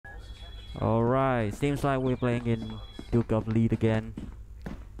Alright, seems like we're playing in Duke of Lead again.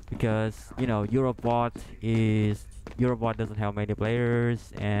 Because, you know, Eurobot doesn't have many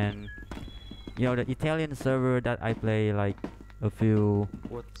players, and you know the Italian server that I play like a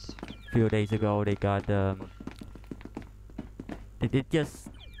What's few days ago, they got it just,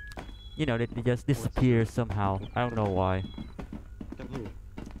 you know, they just disappear somehow. I don't know why. come here?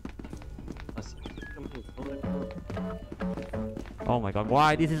 Come here. Oh my god,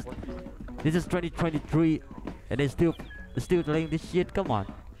 why this is 2023 and they still playing this shit? Come on.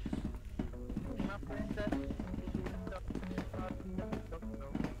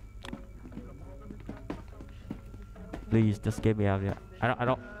 Please just get me out of here. I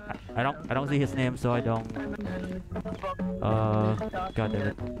don't see his name, so I don't. God damn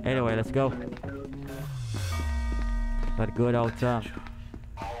it. Anyway, let's go. But good old time.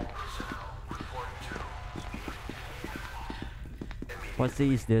 What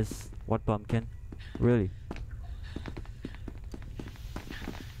sea is this? What pumpkin? Really?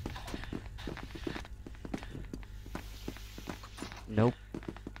 Nope.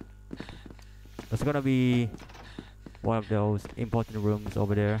 It's gonna be one of those important rooms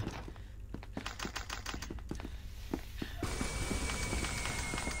over there.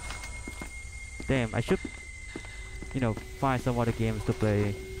 Damn, I should, you know, find some other games to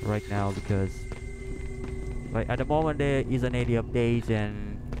play right now, because like at the moment there isn't any updates,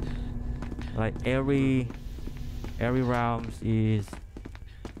 and like every round is,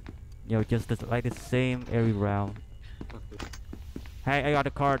 you know, just like the same every round. Hey, I got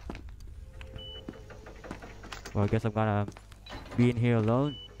a card. Well, I guess I'm gonna be in here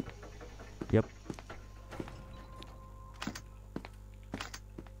alone. Yep.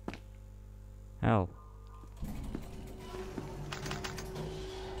 Hell.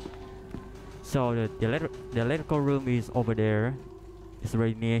 So the electrical room is over there. It's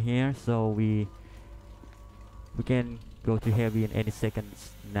right near here, so we can go to heavy in any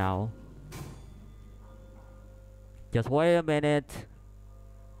seconds now. Just wait a minute.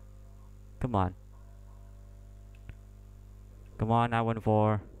 Come on. Come on,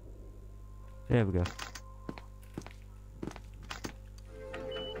 914. There we go.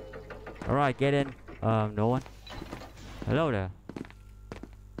 Alright, get in. No one. Hello there.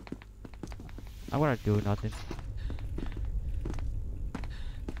 I'm gonna do nothing.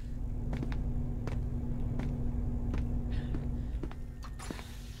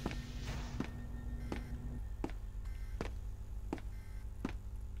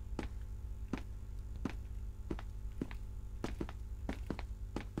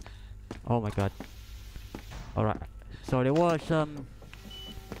 Oh my god. Alright. So there was some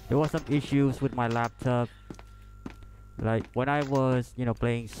issues with my laptop. Like when I was, you know,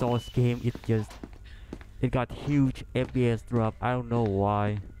 playing Source game, it got huge FPS drop. I don't know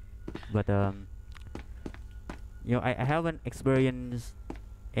why. But you know, I haven't experienced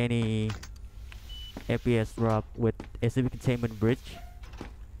any FPS drop with SCP Containment Bridge.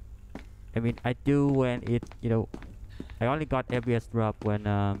 I mean, I do when it, you know, I only got FPS drop when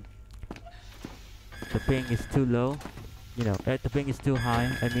the ping is too low, you know, the ping is too high,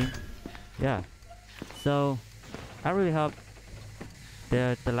 I mean. Yeah, so I really hope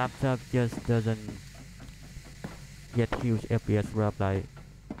that the laptop just doesn't get huge FPS drop, like,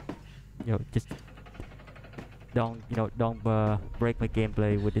 you know, just don't, you know, don't break my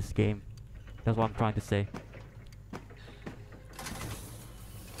gameplay with this game. That's what I'm trying to say.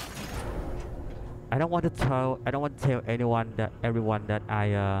 I don't want to tell everyone that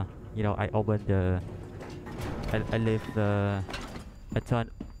I you know, I opened I left I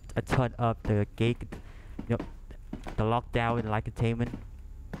turn up the gate, you know, the lockdown in like containment,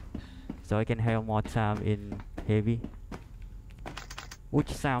 so I can have more time in heavy, which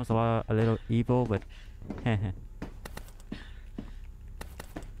sounds a little evil, but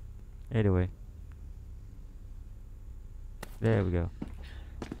anyway, there we go.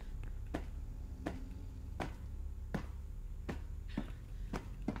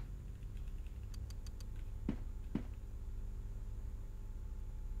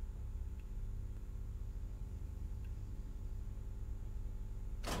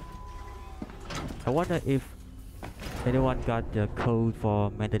 I wonder if anyone got the code for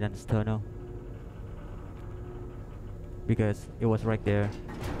maintenance tunnel, because it was right there,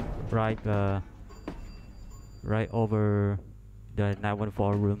 right right over the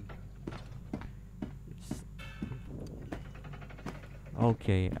 914 room.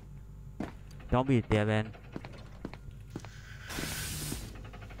 Okay, don't be dead end.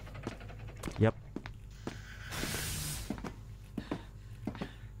 Yep.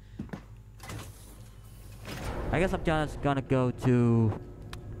 I guess I'm just gonna go to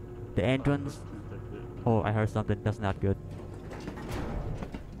the The entrance. Oh, I heard something. That's not good.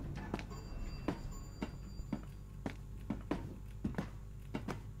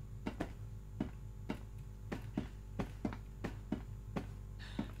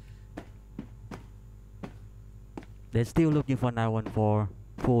 They're still looking for 914.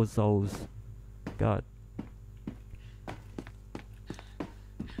 Poor souls. God.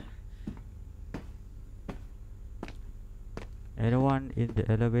 Anyone in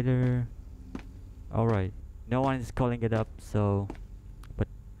the elevator? Alright. No one is calling it up, so... But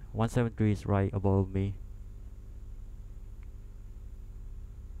 173 is right above me.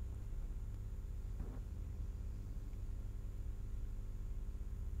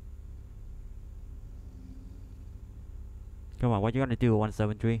 Come on, what you gonna do,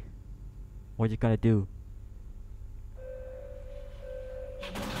 173? What you gonna do?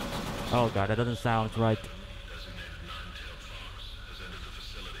 Oh god, that doesn't sound right.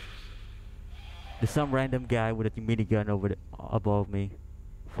 There's some random guy with a minigun over the, above me,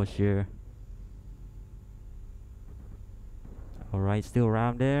 for sure. Alright, still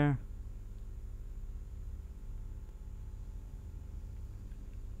around there.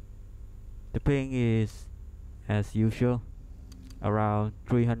 The ping is, as usual, around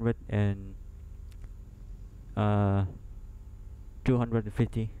 300 and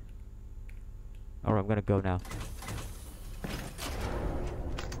 250. Alright, I'm gonna go now.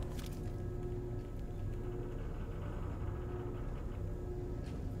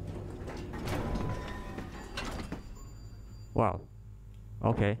 Wow.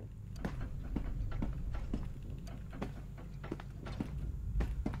 Okay.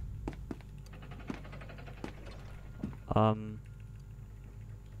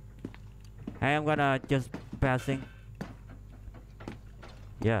 Hey, I'm gonna just passing.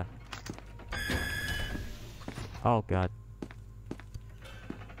 Yeah. Oh god.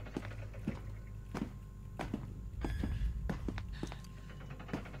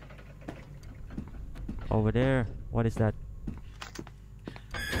 Over there. What is that?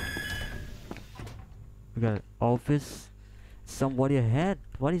 We got an office. Somebody ahead.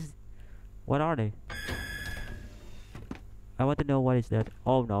 What are they? I want to know what is that.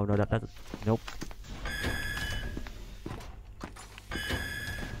 Oh no, that's nope.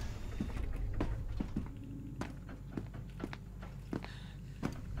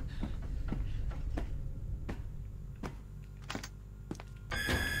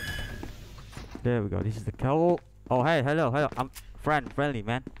 There we go. This is the cow. Oh hey, hello. I'm friendly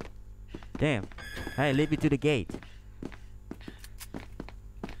man. Damn. Hey, lead me to the gate.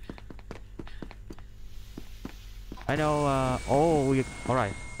 I know, oh,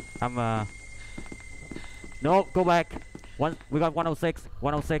 alright. No, go back. We got 106.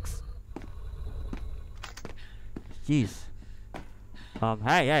 Jeez.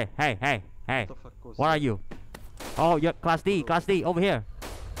 Hey. What are you? Oh, yeah, Class D, over here.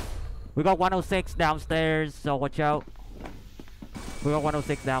 We got 106 downstairs, so watch out. We got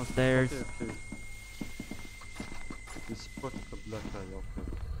 106 downstairs. Okay. This spot the black guy,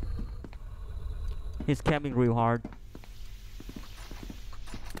 okay. He's camping real hard.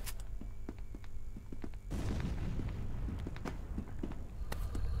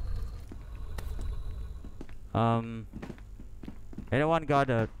 Anyone got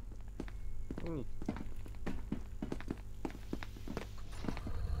a...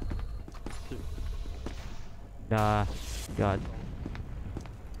 Nah, God.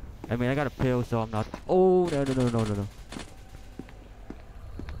 I mean, I got a pill, so I'm not... Oh, no.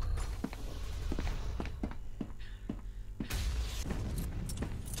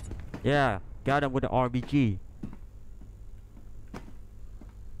 Yeah, got him with the RBG.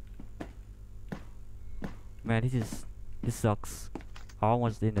 Man, this sucks.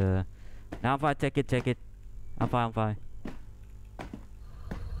 Almost in the... Now I'm fine, take it. I'm fine.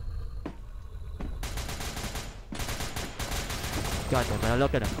 God damn, man,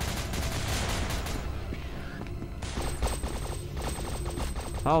 look at him.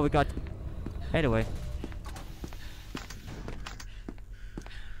 Oh, we got... Anyway.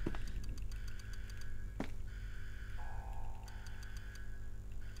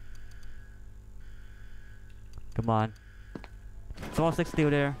 Come on. Small 6 still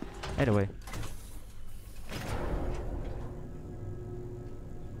there. Anyway.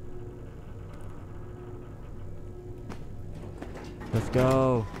 Let's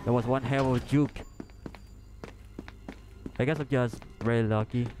go. That was one hell of a juke. I guess I'm just very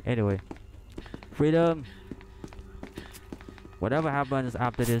lucky. Anyway. Freedom. Whatever happens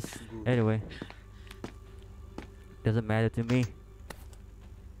after this. Anyway. Doesn't matter to me.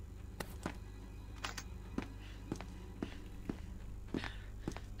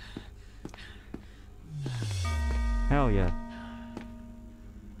 Hell yeah.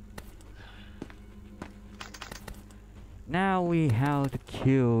 Now we have to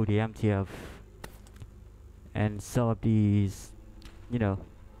kill the MTF and some of these, you know,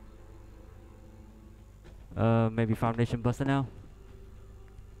 maybe foundation buster now.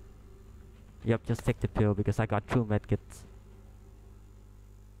 Yep, just take the pill because I got 2 medkits.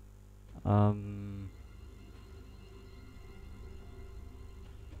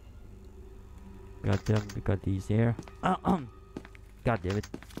 Got them, we got these here. God damn it.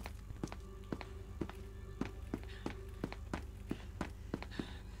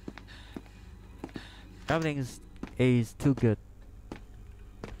 Everything is too good.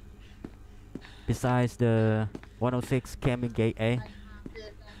 Besides the 106 camping gate A.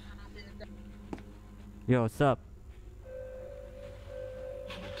 Yo, what's up?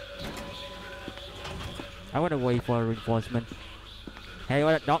 I wanna wait for reinforcement. Hey,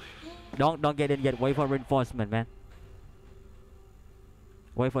 what? Don't get in yet. Wait for reinforcement, man.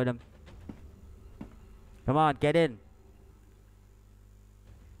 Wait for them. Come on, get in.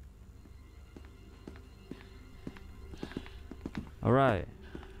 Alright.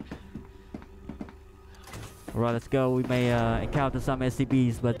 Alright, let's go. We may encounter some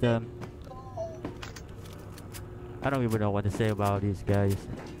SCBs, but I don't even know what to say about these guys.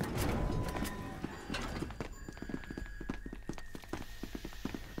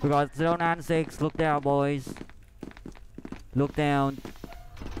 We got 096. Look down, boys. Look down.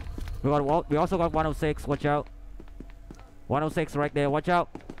 We also got 106. Watch out. 106 right there. Watch out.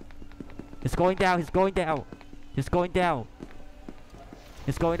 He's going down. He's going down. He's going down.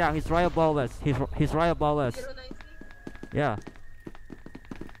 He's going down. He's right above us. He's right above us. Yeah.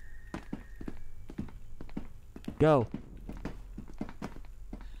 Go.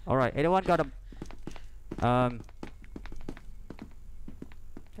 Alright, anyone got a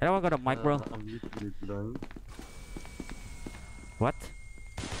anyone got a micro? I'm literally blind. What?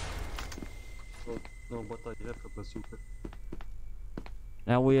 Oh, no, but I have a bazooka.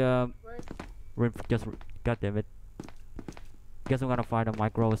 Now we just god damn it. Guess I'm gonna find a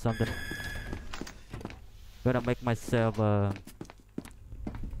micro or something. Gonna make myself a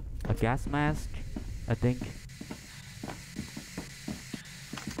gas mask, I think.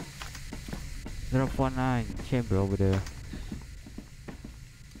 049 chamber over there.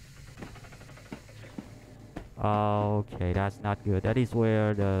 Okay, that's not good. That is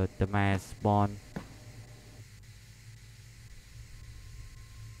where the mass spawn.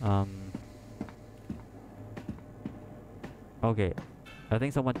 Okay, I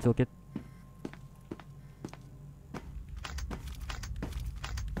think someone took it.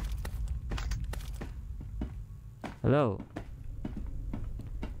 Hello.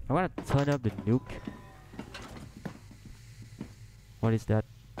 I wanna turn up the nuke. What is that?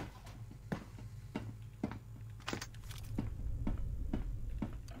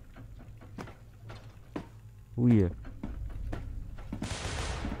 Weird.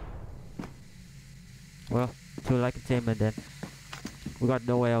 Well, to like entertainment then. We got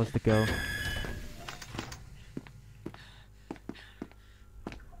nowhere else to go.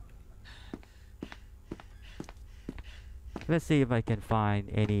 Let's see if I can find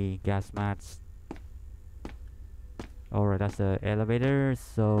any gas mats. Alright, that's the elevator,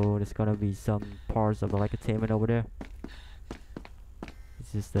 so there's gonna be some parts of the like entertainment over there.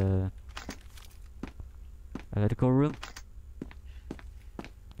 This is the electrical room.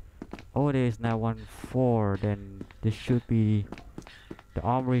 Oh, there is now 1-4. Then this should be the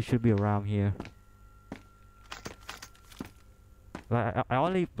armory should be around here. Like I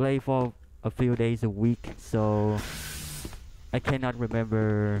only play for a few days a week, so I cannot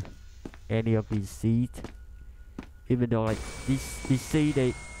remember any of these seeds. Even though like these seed,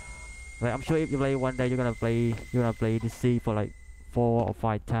 they like I'm sure if you play one day you're gonna play this seed for like 4 or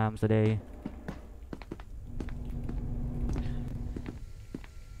 5 times a day.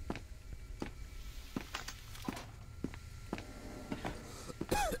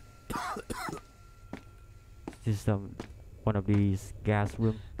 This is one of these gas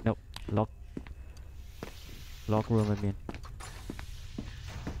room. Nope, lock room. I mean.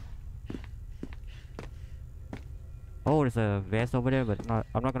 Oh, there's a vest over there, but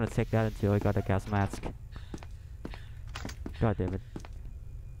I'm not gonna take that until I got a gas mask. God damn it.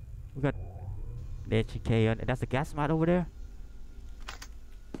 We got the HK on, and that's the gas mat over there.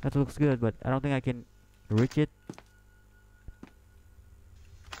 That looks good, but I don't think I can reach it.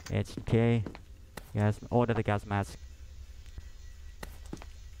 HK. Gas. Oh, that's a gas mask.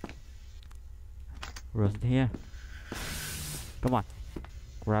 Where's it here? Come on.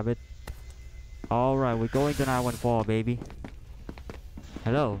 Grab it. Alright, we're going to 914, baby.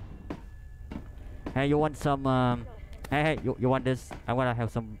 Hello. Hey, you want some Hey, you want this? I wanna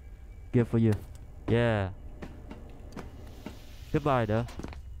have some gift for you. Yeah. Goodbye, though.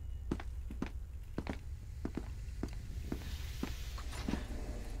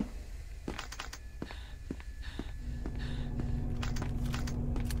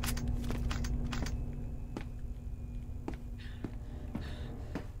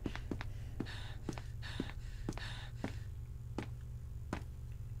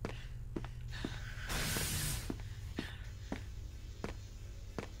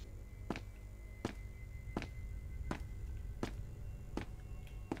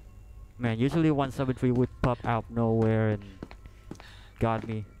 Man, usually 173 would pop out nowhere and got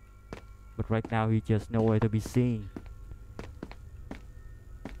me. But right now he's just nowhere to be seen.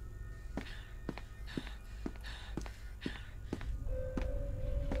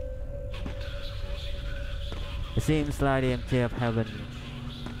 It seems like the MTF haven't,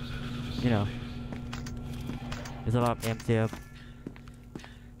 you know, there's a lot of MTF.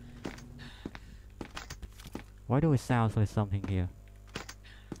 Why do it sound like something here?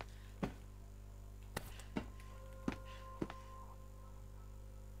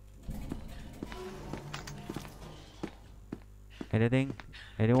 Anything?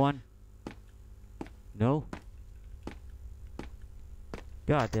 Anyone? No?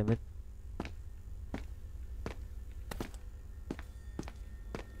 God damn it.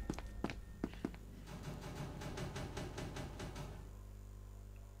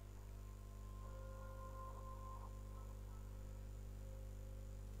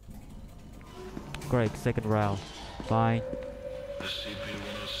 Great, second round. Fine.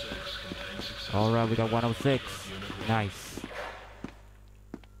 Alright, we got 106. Nice.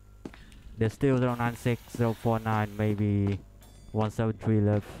 There's still 096, 049, maybe 173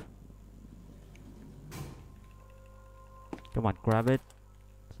 left. Come on, grab it.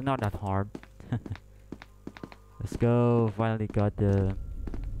 It's not that hard. Let's go. Finally got the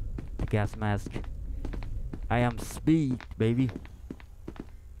gas mask. I am speed, baby.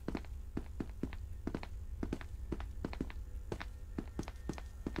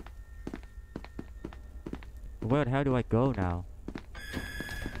 Where the hell do I go now?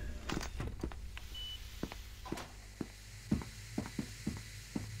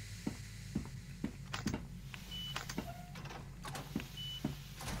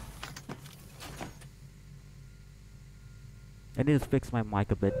 I need to fix my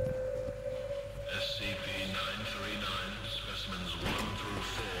mic a bit. SCP-939, specimens 1 through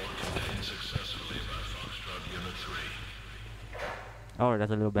 4 contained successfully by Foxtrot Unit 3. Oh,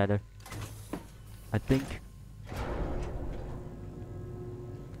 that's a little better. I think.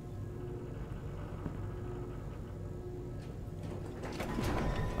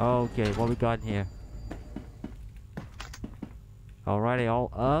 Okay, what we got here? Alrighty,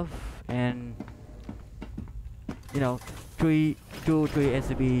 all up, and you know, 2 or 3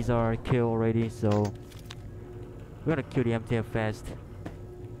 SCPs are killed already, so we're gonna kill the MTF fast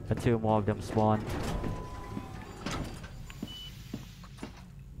until more of them spawn.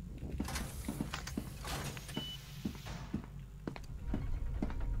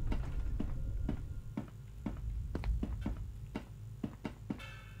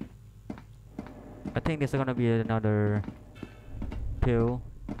 I think there's gonna be another pill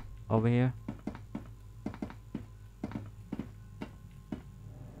over here.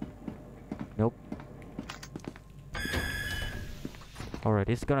 Nope. Alright,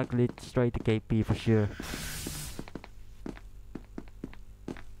 it's gonna lead straight to KP for sure.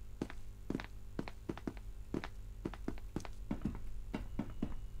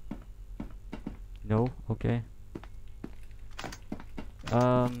 No, okay.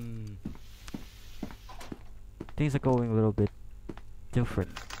 Things are going a little bit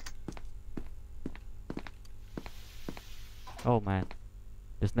different. Oh man,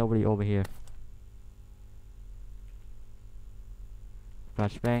 there's nobody over here.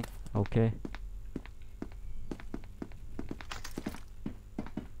 Flashbang, okay.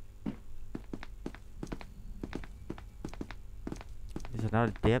 Is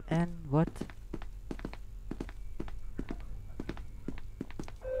another dead end? What?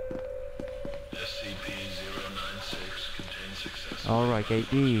 SCP-096 contains successfully Alright, by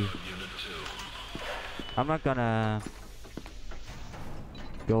KD. Unit 2. I'm not gonna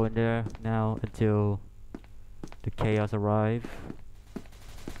go in there now until the chaos arrive.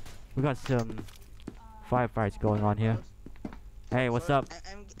 We got some firefights going on here. Hey, what's up?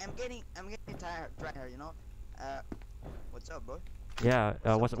 I'm getting tired here, you know. What's up, bro? Yeah,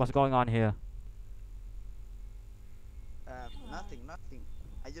 what's going on here? Nothing.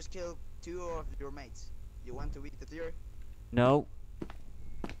 I just killed 2 of your mates. You want to eat the theory? No.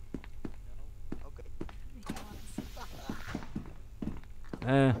 Okay.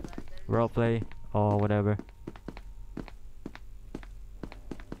 roleplay or whatever.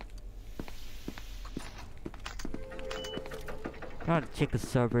 Gotta check the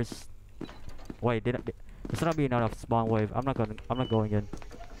servers. Wait, there's not be another spawn wave. I'm not going in.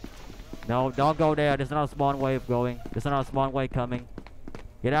 No, don't go there. There's not a spawn wave going. There's not a spawn wave coming.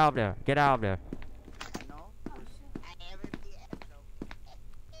 Get out of there. Get out of there. No? I have empty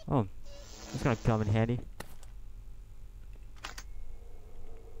ammo. Oh, it's gonna come in handy.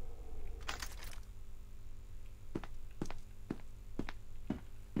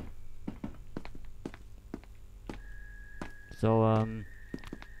 So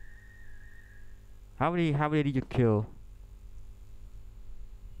how many did you kill?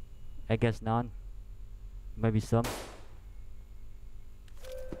 I guess none. Maybe some.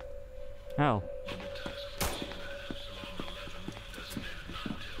 Oh.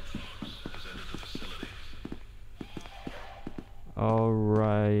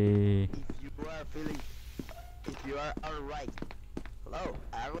 Alright. If you are alright. Hello,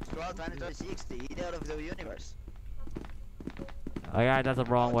 I was 2026, the leader of the universe. Oh yeah, that's a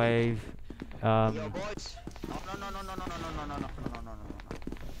wrong wave. Yo boys. No.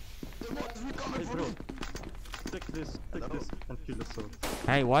 The boys we coming Hey for bro, me. take this and kill yourself.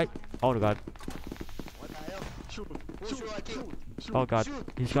 Hey, what? Oh god. What the hell? Shoot, Who shoot, should I kill? shoot. Oh god. Shoot.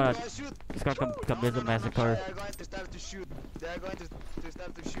 He's Shoot, gonna I shoot. commit a massacre. They are going to start to shoot. They are going to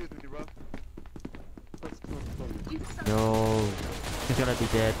start to shoot me, bro. That's not funny. No. He's gonna be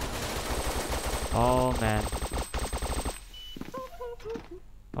dead. Oh man.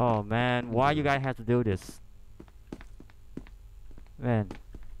 Oh man, why you guys have to do this? Man.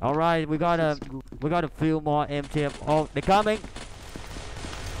 Alright, we got a few more MTF. Oh, they're coming!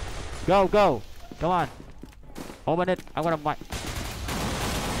 Go! Come on! Open it! I wanna mic.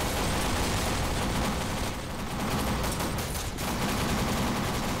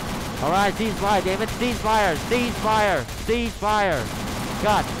 Alright, ceasefire, David! Ceasefire!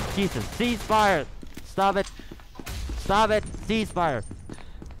 God, Jesus, ceasefire! Stop it! Ceasefire!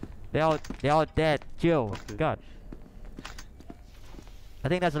 They're all dead. Chill. Okay. God. I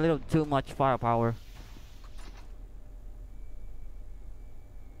think that's a little too much firepower.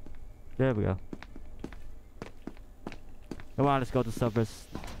 There we go. Come on, let's go to servers.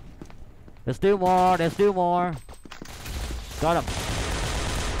 There's still more. Got him.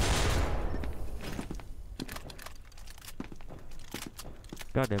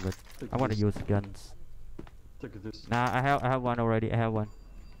 God damn it. I want to use guns. Take this. Nah, I have one already. I have one.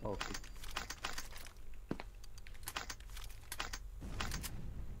 Okay.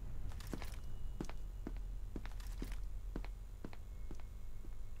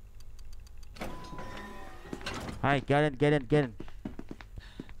 Hi, get in.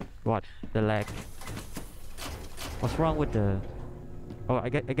 What? The lag. What's wrong with the... Oh, I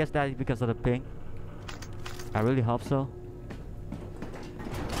guess that is because of the ping. I really hope so.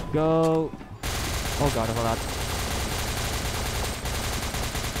 Go! Oh god, hold on.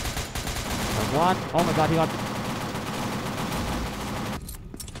 One. Oh my god, he got...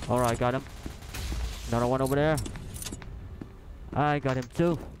 Alright, got him. Another one over there. I got him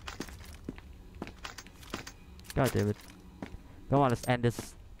too. God damn it. Come on, let's end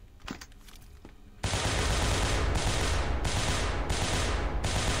this.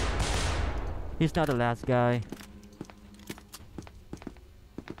 He's not the last guy.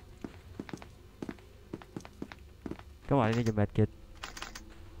 Come on, I need your medkit.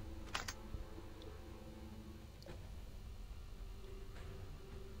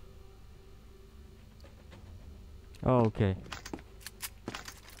 Okay.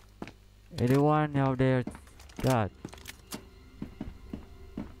 Anyone out there? God.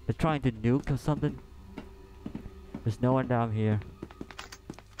 They're trying to nuke or something? There's no one down here.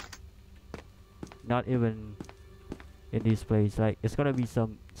 Not even in this place. Like, it's gonna be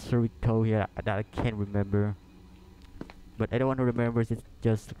some secret code here that I can't remember. But anyone who remembers it,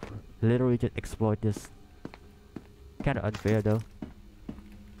 just literally just exploit this. Kinda unfair though.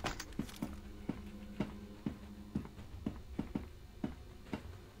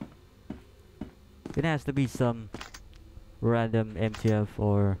 It has to be some random MTF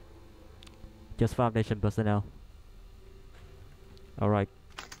or just Foundation personnel. Alright,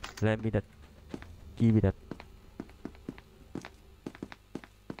 let me that. Give me that.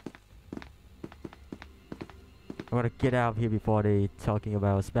 I wanna get out of here before they talking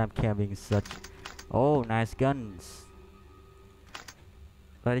about spam camping and such. Oh, nice guns.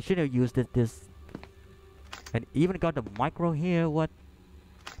 But I should have used this. And even got the micro here. What?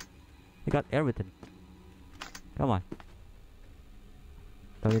 They got everything. Come on.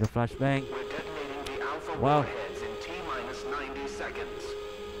 Don't need a flashbang. We're detonating the Alpha Wow. warheads in T-minus 90 seconds.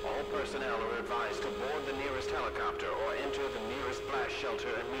 personnel are advised to board the nearest helicopter or enter the nearest blast shelter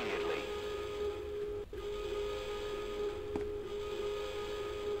immediately.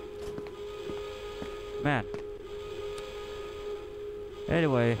 Man.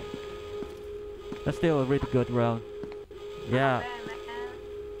 Anyway, that's still a really good round. Yeah.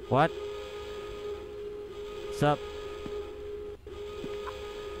 What? What's up?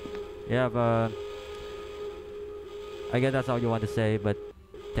 Yeah, but I guess that's all you want to say, but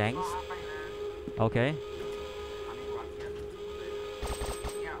thanks. Okay.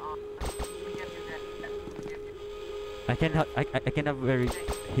 I cannot very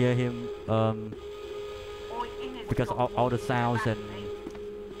hear him because all the sounds and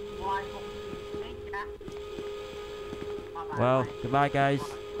well, goodbye guys.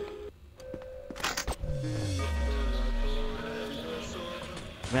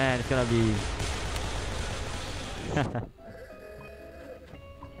 Man, it's gonna be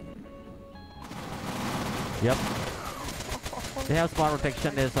yep. They have smart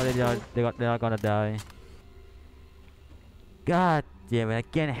protection there, so they are gonna die. God damn it, I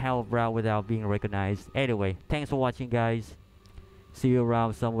can't help around without being recognized. Anyway, thanks for watching guys. See you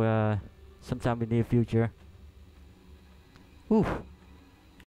around somewhere sometime in the near future. Whew.